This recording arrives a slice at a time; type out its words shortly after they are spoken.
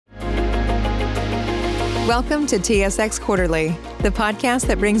Welcome to TSX Quarterly, the podcast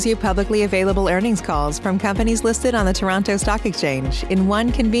that brings you publicly available earnings calls from companies listed on the Toronto Stock Exchange in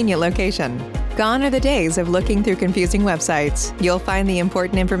one convenient location. Gone are the days of looking through confusing websites. You'll find the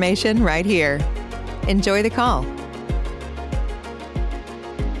important information right here. Enjoy the call.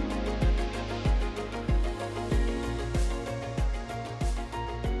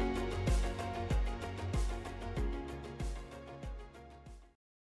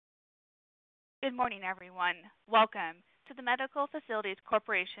 Good morning, everyone. Welcome to the Medical Facilities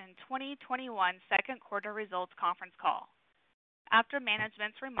Corporation 2021 second quarter results conference call. After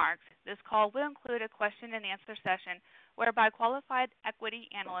management's remarks, this call will include a question and answer session whereby qualified equity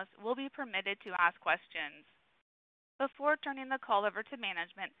analysts will be permitted to ask questions. Before turning the call over to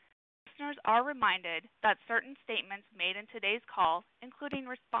management, listeners are reminded that certain statements made in today's call, including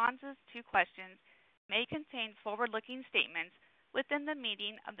responses to questions, may contain forward-looking statements within the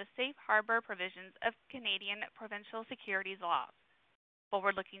meaning of the safe harbor provisions of Canadian provincial securities laws.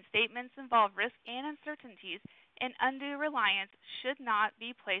 Forward-looking statements involve risks and uncertainties, and undue reliance should not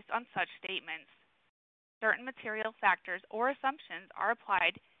be placed on such statements. Certain material factors or assumptions are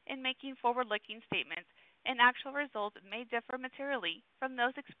applied in making forward-looking statements, and actual results may differ materially from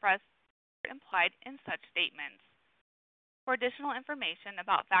those expressed or implied in such statements. For additional information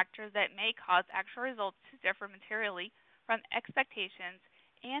about factors that may cause actual results to differ materially from expectations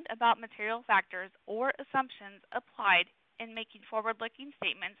and about material factors or assumptions applied in making forward-looking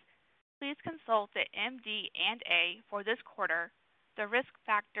statements, please consult the MD&A for this quarter, the Risk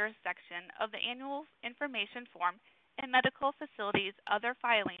Factors section of the Annual Information Form, and Medical Facilities' other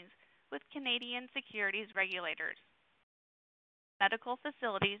filings with Canadian securities regulators. Medical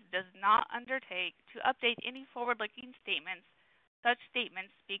Facilities does not undertake to update any forward-looking statements. Such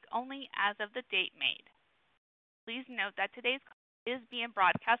statements speak only as of the date made. Please note that today's call is being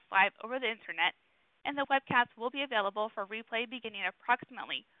broadcast live over the internet, and the webcast will be available for replay beginning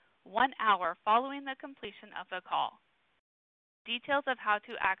approximately 1 hour following the completion of the call. Details of how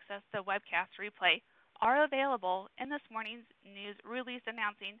to access the webcast replay are available in this morning's news release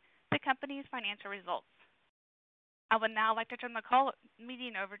announcing the company's financial results. I would now like to turn the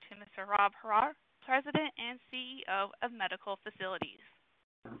meeting over to Mr. Rob Harrar, President and CEO of Medical Facilities.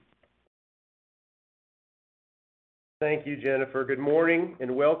 Thank you, Jennifer. Good morning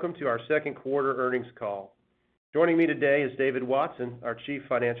and welcome to our second quarter earnings call. Joining me today is David Watson, our Chief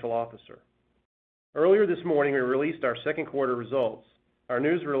Financial Officer. Earlier this morning, we released our second quarter results. Our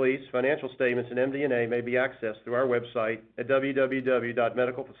news release, financial statements, and MD&A may be accessed through our website at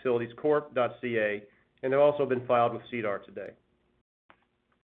www.medicalfacilitiescorp.ca, and they've also been filed with SEDAR today.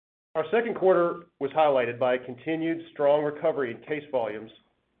 Our second quarter was highlighted by a continued strong recovery in case volumes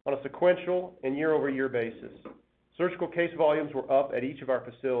on a sequential and year-over-year basis. Surgical case volumes were up at each of our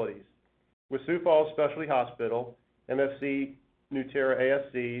facilities, with Sioux Falls Specialty Hospital, MFC, Nueterra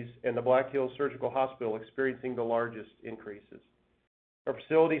ASCs, and the Black Hills Surgical Hospital experiencing the largest increases. Our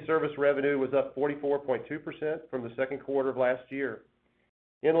facility service revenue was up 44.2% from the second quarter of last year.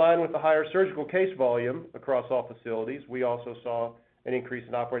 In line with the higher surgical case volume across all facilities, we also saw an increase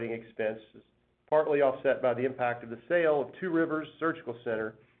in operating expenses, partly offset by the impact of the sale of Two Rivers Surgical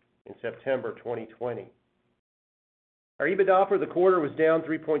Center in September 2020. Our EBITDA for the quarter was down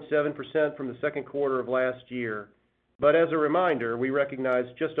 3.7% from the second quarter of last year, but as a reminder, we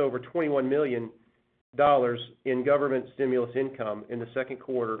recognized just over $21 million in government stimulus income in the second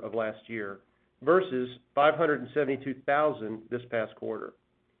quarter of last year versus $572,000 this past quarter.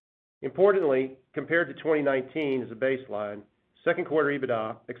 Importantly, compared to 2019 as a baseline, second quarter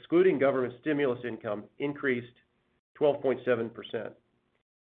EBITDA, excluding government stimulus income, increased 12.7%.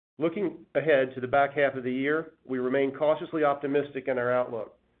 Looking ahead to the back half of the year, we remain cautiously optimistic in our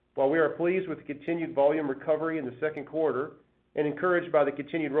outlook. While we are pleased with the continued volume recovery in the second quarter and encouraged by the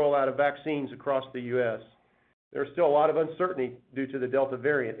continued rollout of vaccines across the U.S., there is still a lot of uncertainty due to the Delta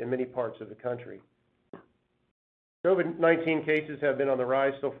variant in many parts of the country. COVID-19 cases have been on the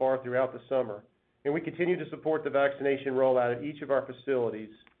rise so far throughout the summer, and we continue to support the vaccination rollout at each of our facilities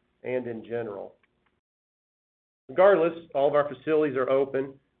and in general. Regardless, all of our facilities are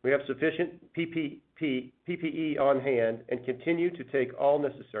open. We have sufficient PPE on hand and continue to take all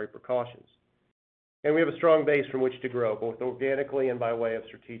necessary precautions. And we have a strong base from which to grow, both organically and by way of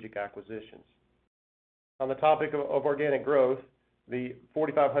strategic acquisitions. On the topic of organic growth, the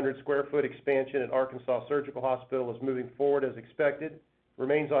 4,500 square foot expansion at Arkansas Surgical Hospital is moving forward as expected,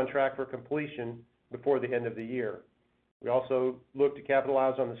 remains on track for completion before the end of the year. We also look to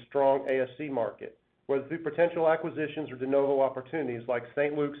capitalize on the strong ASC market, whether through potential acquisitions or de novo opportunities like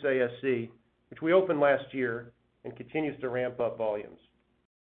St. Luke's ASC, which we opened last year and continues to ramp up volumes.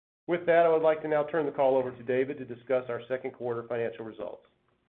 With that, I would like to now turn the call over to David to discuss our second quarter financial results.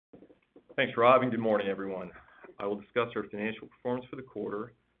 Thanks, Rob, and good morning, everyone. I will discuss our financial performance for the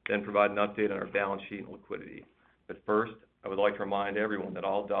quarter, then provide an update on our balance sheet and liquidity. But first, I would like to remind everyone that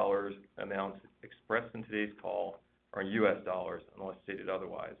all dollars amounts expressed in today's call are in U.S. dollars unless stated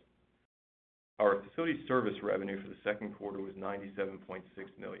otherwise. Our facility service revenue for the second quarter was $97.6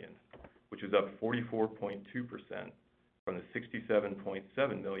 million, which was up 44.2% from the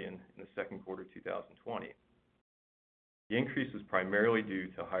 $67.7 million in the second quarter of 2020. The increase was primarily due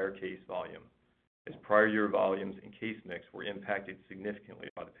to higher case volume, as prior year volumes and case mix were impacted significantly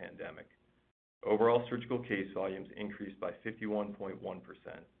by the pandemic. Overall surgical case volumes increased by 51.1%.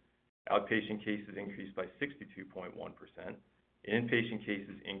 Outpatient cases increased by 62.1%. And inpatient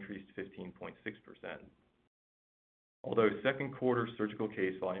cases increased 15.6%. Although second quarter surgical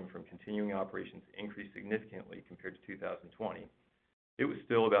case volume from continuing operations increased significantly compared to 2020, it was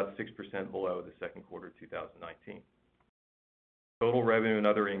still about 6% below the second quarter of 2019. Total revenue and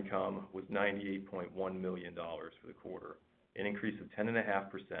other income was $98.1 million for the quarter, an increase of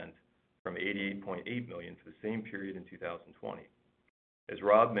 10.5% from $88.8 million for the same period in 2020. As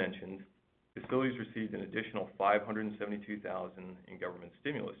Rob mentioned, facilities received an additional $572,000 in government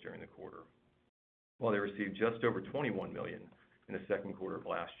stimulus during the quarter, while they received just over $21 million in the second quarter of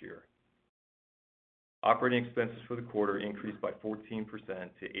last year. Operating expenses for the quarter increased by 14%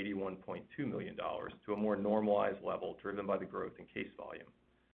 to $81.2 million to a more normalized level driven by the growth in case volume.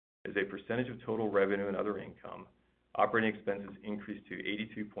 As a percentage of total revenue and other income, operating expenses increased to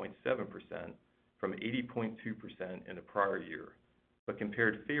 82.7% from 80.2% in the prior year, but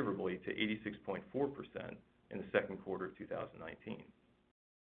compared favorably to 86.4% in the second quarter of 2019.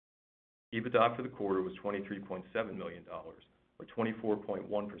 EBITDA for the quarter was $23.7 million, or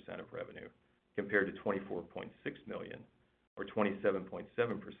 24.1% of revenue, compared to $24.6 million, or 27.7%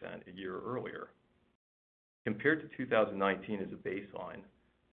 a year earlier. Compared to 2019 as a baseline,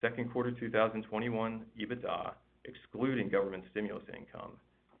 second quarter 2021 EBITDA, excluding government stimulus income,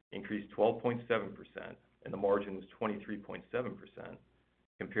 increased 12.7%, and the margin was 23.7%,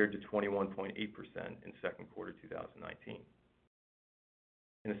 compared to 21.8% in second quarter 2019.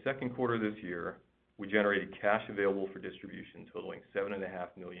 In the second quarter of this year, we generated cash available for distribution totaling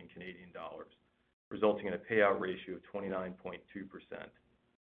 $7.5 million Canadian dollars, resulting in a payout ratio of 29.2%.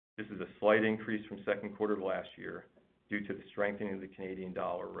 This is a slight increase from second quarter of last year due to the strengthening of the Canadian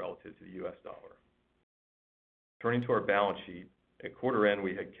dollar relative to the US dollar. Turning to our balance sheet, at quarter end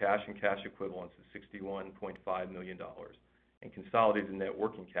we had cash and cash equivalents of $61.5 million and consolidated net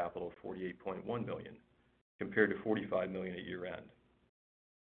working capital of $48.1 million, compared to $45 million at year end.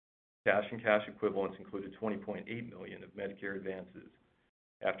 Cash and cash equivalents included $20.8 million of Medicare advances,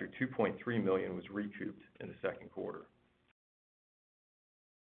 after $2.3 million was recouped in the second quarter.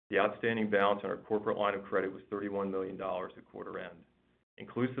 The outstanding balance on our corporate line of credit was $31 million at quarter end.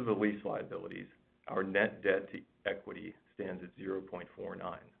 Inclusive of lease liabilities, our net debt to equity stands at 0.49.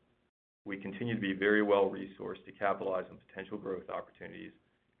 We continue to be very well resourced to capitalize on potential growth opportunities,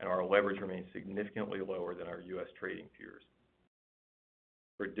 and our leverage remains significantly lower than our U.S. trading peers.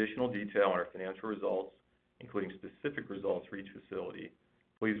 For additional detail on our financial results, including specific results for each facility,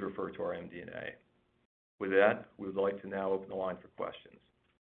 please refer to our MD&A. With that, we would like to now open the line for questions.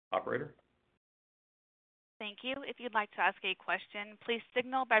 Operator? Thank you. If you'd like to ask a question, please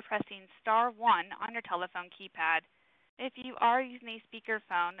signal by pressing star 1 on your telephone keypad. If you are using a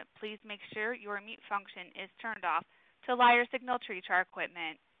speakerphone, please make sure your mute function is turned off to allow your signal to reach our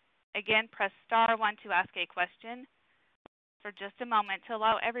equipment. Again, press star 1 to ask a question for just a moment to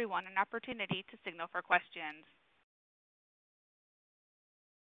allow everyone an opportunity to signal for questions.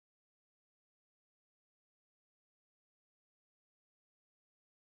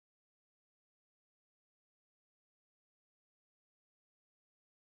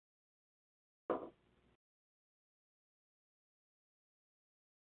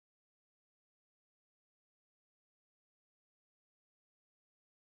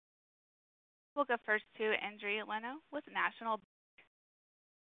 We'll go first to Andrea Leno with National.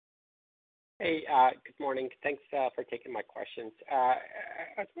 Hey, good morning. Thanks for taking my questions. I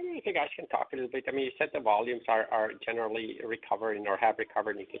was wondering if you guys can talk a little bit. I mean, you said the volumes are generally recovering or have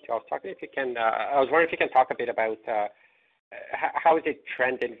recovered in Q2. I was wondering if you can talk a bit about how is it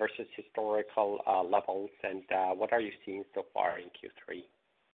trending versus historical levels, and what are you seeing so far in Q3?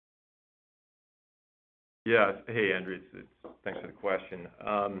 Yeah. Hey, Andrew. Thanks for the question.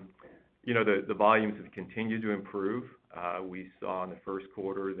 The volumes have continued to improve. We saw in the first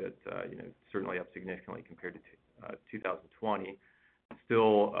quarter that, certainly up significantly compared to 2020.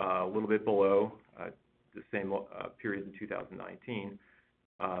 Still a little bit below the same period in 2019.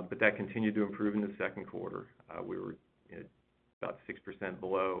 but that continued to improve in the second quarter. We were about 6%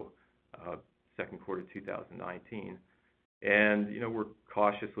 below second quarter 2019. And, we're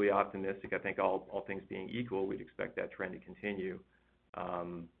cautiously optimistic. I think all things being equal, we'd expect that trend to continue.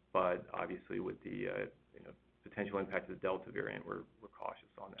 But obviously with the potential impact of the Delta variant, we're cautious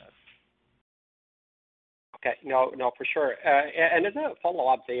on that. Okay, no, for sure. And as a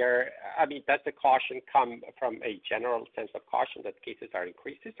follow-up there, I mean, does the caution come from a general sense of caution that cases are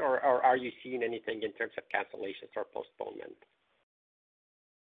increasing, or are you seeing anything in terms of cancellations or postponement?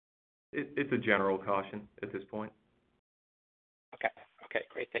 It's a general caution at this point. Okay,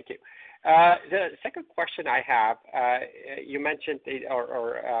 great, thank you. The second question I have, you mentioned,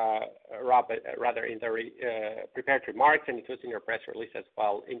 Rob, rather in the prepared remarks, and it was in your press release as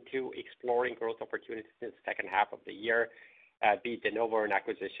well, into exploring growth opportunities in the second half of the year, be it de novo or an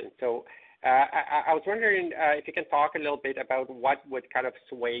acquisition. So I was wondering if you can talk a little bit about what would kind of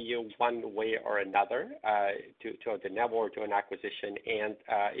sway you one way or another to a de novo or to an acquisition, and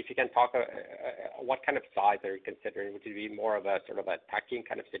if you can talk what kind of size are you considering? Would it be more of a sort of a tuck-in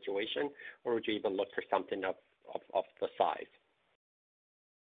kind of situation, or would you even look for something of the size?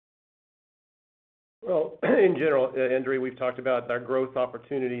 Well, in general, Andre, we've talked about our growth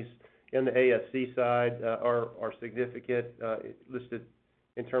opportunities in the ASC side are significant, listed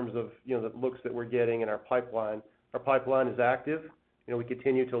in terms of the looks that we're getting in our pipeline. Our pipeline is active. We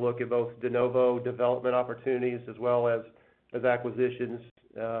continue to look at both de novo development opportunities as well as acquisitions.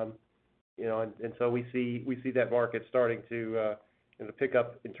 And so we see that market starting to pick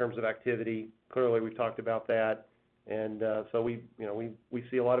up in terms of activity. Clearly, we've talked about that, and so we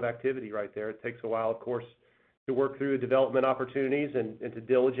see a lot of activity right there. It takes a while, of course, to work through the development opportunities and to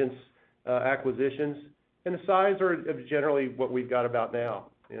diligence acquisitions. And the size are generally what we've got about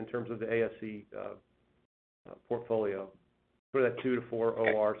now in terms of the ASC portfolio for that 2 to 4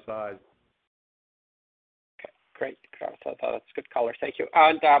 OR size. Okay, great. So that's good color. Thank you.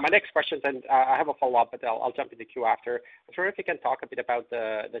 And my next question, and I have a follow-up, but I'll jump in the queue after. I'm sure if you can talk a bit about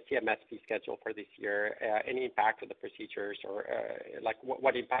the CMS fee schedule for this year, any impact on the procedures, or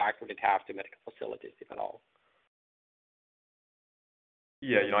what impact would it have to medical facilities, if at all?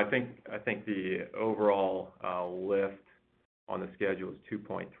 Yeah, I think the overall lift on the schedule is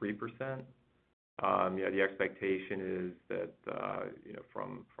 2.3%. The expectation is that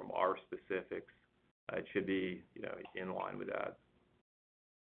from our specifics, it should be in line with that.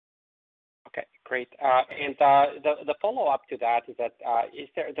 Okay, great. And the follow-up to that is that is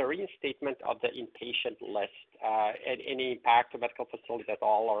there the reinstatement of the inpatient list any impact to medical facilities at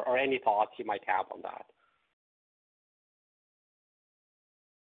all, or any thoughts you might have on that?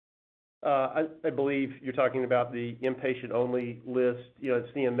 I believe you're talking about the inpatient-only list.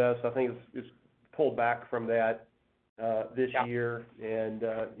 CMS, I think, is pulled back from that this year, and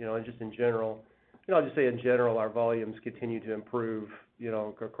and just in general, I'll just say in general, our volumes continue to improve,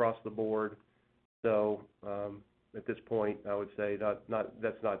 across the board. So at this point, I would say that's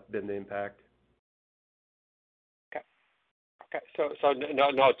not been the impact. Okay. So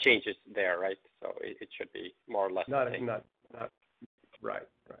no changes there, right? So it should be more or less the same. Not right.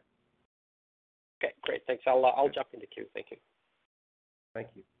 Okay, great. Thanks. I'll jump in the queue. Thank you. Thank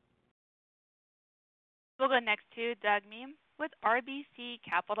you. We'll go next to Doug Miehm with RBC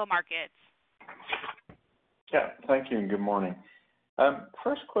Capital Markets. Yeah, thank you, and good morning.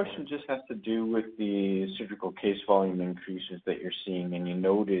 First question just has to do with the surgical case volume increases that you're seeing, and you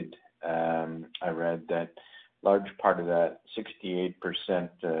noted, I read that large part of that, 68%,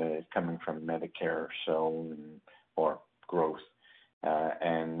 is coming from Medicare, or growth.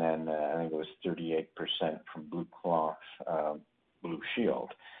 And then I think it was 38% from Blue Cross Blue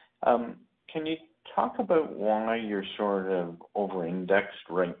Shield. Can you talk about why you're sort of over-indexed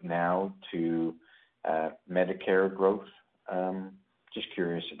right now to Medicare growth? Just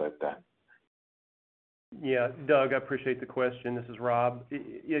curious about that. Yeah, Doug, I appreciate the question. This is Rob.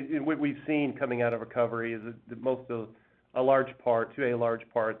 What we've seen coming out of recovery is that a large part,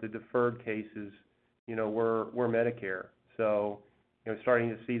 the deferred cases, were Medicare. So, starting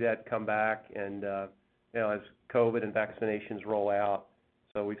to see that come back, and as COVID and vaccinations roll out,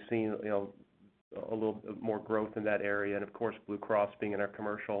 so we've seen a little bit more growth in that area, and of course Blue Cross being in our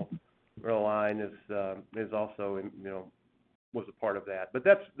commercial line is also was a part of that. But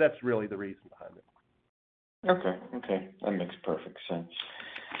that's really the reason behind it. Okay, that makes perfect sense.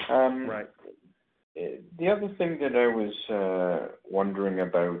 Right. The other thing that I was wondering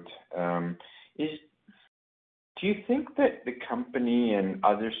about is, do you think that the company and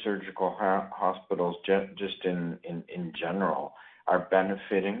other surgical hospitals, just in general, are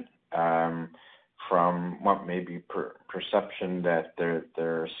benefiting from what may be perception that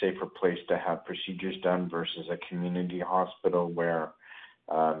they're a safer place to have procedures done versus a community hospital where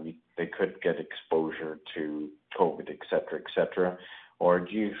they could get exposure to COVID, et cetera, or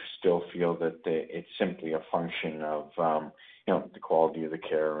do you still feel that it's simply a function of the quality of the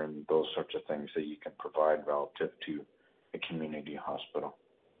care and those sorts of things that you can provide relative to a community hospital?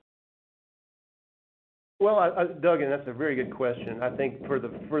 Well, Doug, and that's a very good question. I think for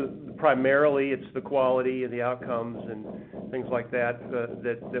primarily it's the quality and the outcomes and things like that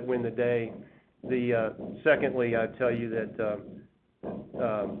that win the day. Secondly, I tell you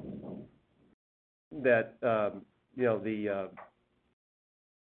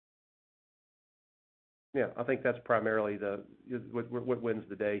I think that's primarily what wins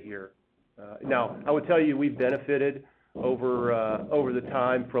the day here. Now, I would tell you we've benefited over the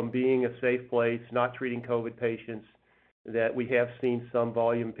time from being a safe place, not treating COVID patients, that we have seen some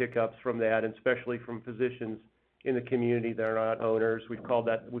volume pickups from that, and especially from physicians in the community that are not owners. We've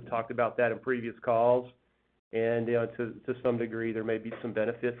talked about that in previous calls, and to some degree there may be some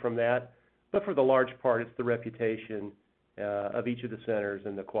benefit from that. But for the large part, it's the reputation of each of the centers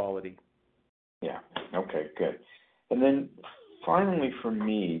and the quality. Yeah. Okay, good. And then finally for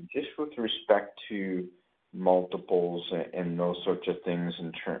me, just with respect to multiples and those sorts of things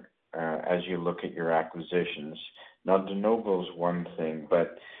as you look at your acquisitions. Now, de novo is one thing,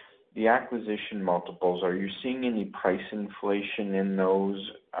 but the acquisition multiples, are you seeing any price inflation in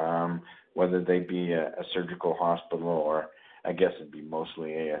those, whether they be a surgical hospital or I guess it'd be mostly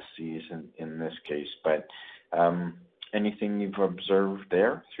ASCs in this case, but anything you've observed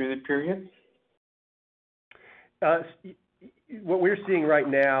there through the period? What we're seeing right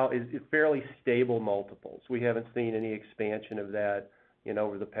now is fairly stable multiples. We haven't seen any expansion of that,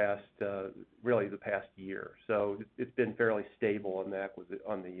 over the past year. So it's been fairly stable on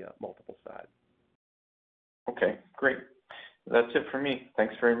the multiple side. Okay, great. That's it for me.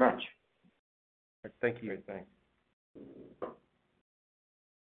 Thanks very much. Thank you. Great, thanks.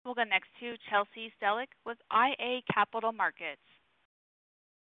 We'll go next to Chelsea Stellick with IA Capital Markets.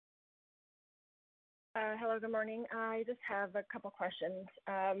 Hello, good morning. I just have a couple questions.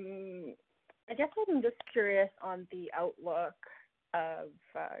 I guess I'm just curious on the outlook of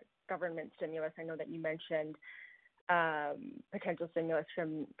government stimulus. I know that you mentioned potential stimulus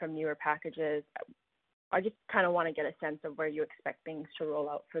from newer packages. I just kind of want to get a sense of where you expect things to roll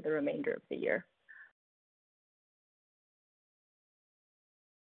out for the remainder of the year.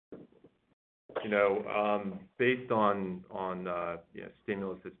 Based on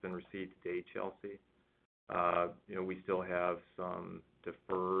stimulus that's been received to date, Chelsea, we still have some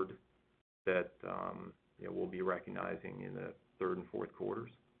deferred that we'll be recognizing in the third and fourth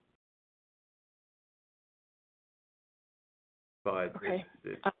quarters. But okay.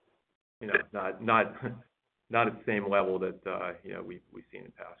 It's not at the same level that we've seen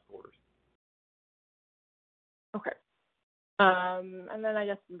in past quarters. Okay. And then I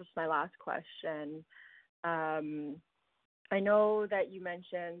guess just my last question. I know that you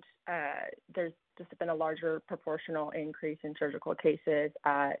mentioned there's just been a larger proportional increase in surgical cases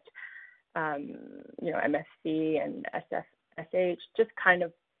at MSC and SFSH. Just kind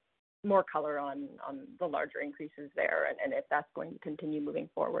of more color on the larger increases there, and if that's going to continue moving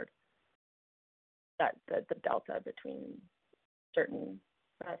forward. That the delta between certain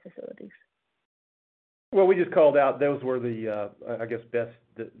facilities. Well, we just called out those were the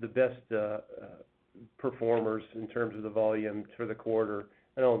best performers in terms of the volume for the quarter.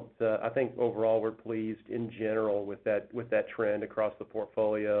 I think overall we're pleased in general with that trend across the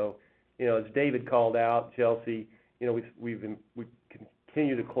portfolio. As David called out, Chelsea, we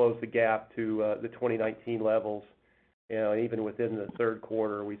continue to close the gap to the 2019 levels. Even within the third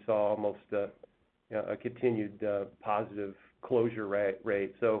quarter, we saw almost a continued positive closure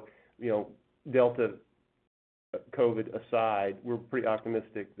rate. So, Delta COVID aside, we're pretty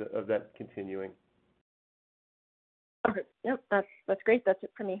optimistic of that continuing. Okay. Yep, that's great. That's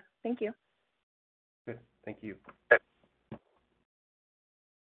it for me. Thank you. Good. Thank you.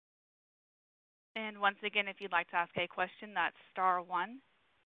 And once again, if you'd like to ask a question, that's star one.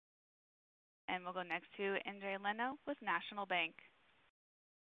 And we'll go next to Andre Leno with National Bank.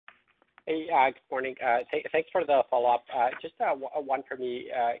 Hey, good morning. Thanks for the follow-up. Just one for me.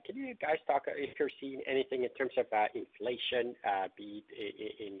 Can you guys talk if you're seeing anything in terms of inflation, be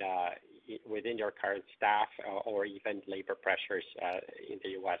it within your current staff or even labor pressures in the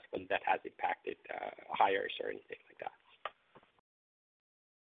U.S. when that has impacted hires or anything like that?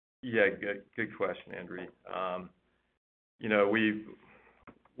 Yeah, good question, Andre.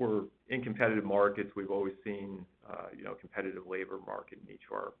 We're in competitive markets. We've always seen, competitive labor market in each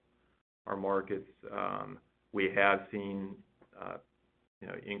of our our markets. We have seen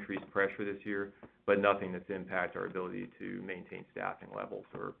increased pressure this year, but nothing that's impacted our ability to maintain staffing levels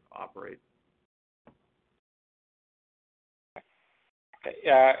or operate.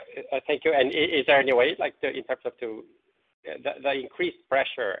 Okay. Thank you. And is there any way, in terms of the increased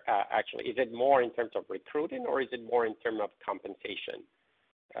pressure, actually, is it more in terms of recruiting, or is it more in terms of compensation,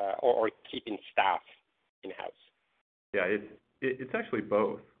 or keeping staff in-house? Yeah, it's actually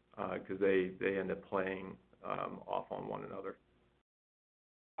both, because they end up playing off on one another.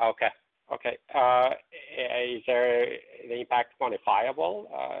 Okay. Is there the impact quantifiable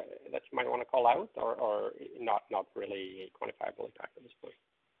that you might want to call out, or not really a quantifiable impact at this point?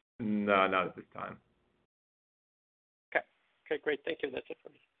 No, not at this time. Okay, great. Thank you. That's it for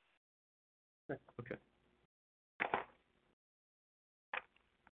me. Okay.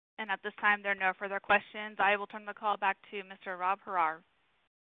 And at this time, there are no further questions. I will turn the call back to Mr. Rob Harrar.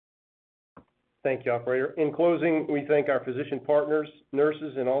 Thank you, operator. In closing, we thank our physician partners,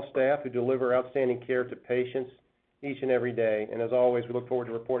 nurses, and all staff who deliver outstanding care to patients each and every day. And as always, we look forward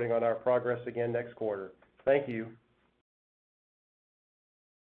to reporting on our progress again next quarter. Thank you.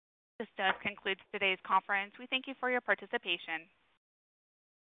 This does conclude today's conference. We thank you for your participation.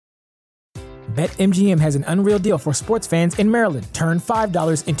 BetMGM has an unreal deal for sports fans in Maryland. Turn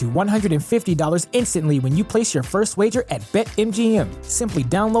 $5 into $150 instantly when you place your first wager at BetMGM. Simply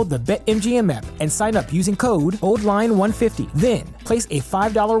download the BetMGM app and sign up using code OldLine150. Then, place a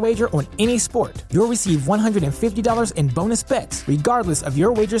 $5 wager on any sport. You'll receive $150 in bonus bets, regardless of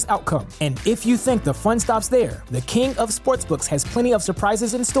your wager's outcome. And if you think the fun stops there, the king of sportsbooks has plenty of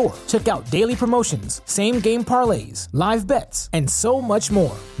surprises in store. Check out daily promotions, same-game parlays, live bets, and so much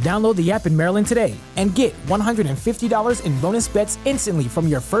more. Download the app in Maryland today and get $150 in bonus bets instantly from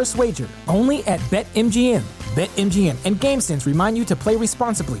your first wager, only at BetMGM. BetMGM and GameSense remind you to play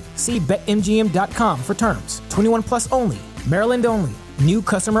responsibly. See BetMGM.com for terms. 21 plus only. Maryland only. New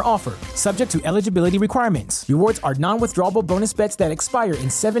customer offer. Subject to eligibility requirements. Rewards are non-withdrawable bonus bets that expire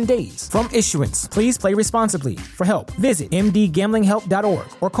in 7 days. From issuance, please play responsibly. For help, visit mdgamblinghelp.org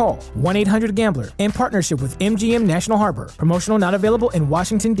or call 1-800-GAMBLER in partnership with MGM National Harbor. Promotional not available in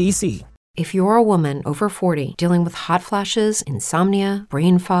Washington, D.C. If you're a woman over 40 dealing with hot flashes, insomnia,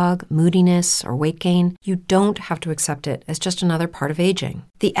 brain fog, moodiness, or weight gain, you don't have to accept it as just another part of aging.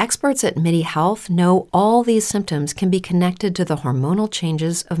 The experts at MIDI Health know all these symptoms can be connected to the hormonal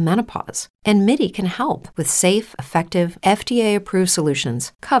changes of menopause. And MIDI can help with safe, effective, FDA-approved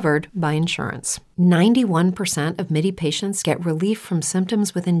solutions covered by insurance. 91% of MIDI patients get relief from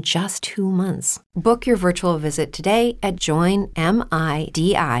symptoms within just 2 months. Book your virtual visit today at joinmidi.com.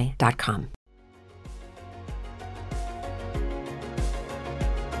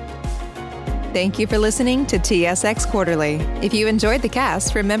 Thank you for listening to TSX Quarterly. If you enjoyed the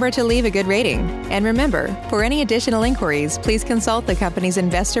cast, remember to leave a good rating. And remember, for any additional inquiries, please consult the company's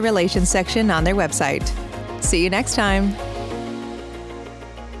investor relations section on their website. See you next time.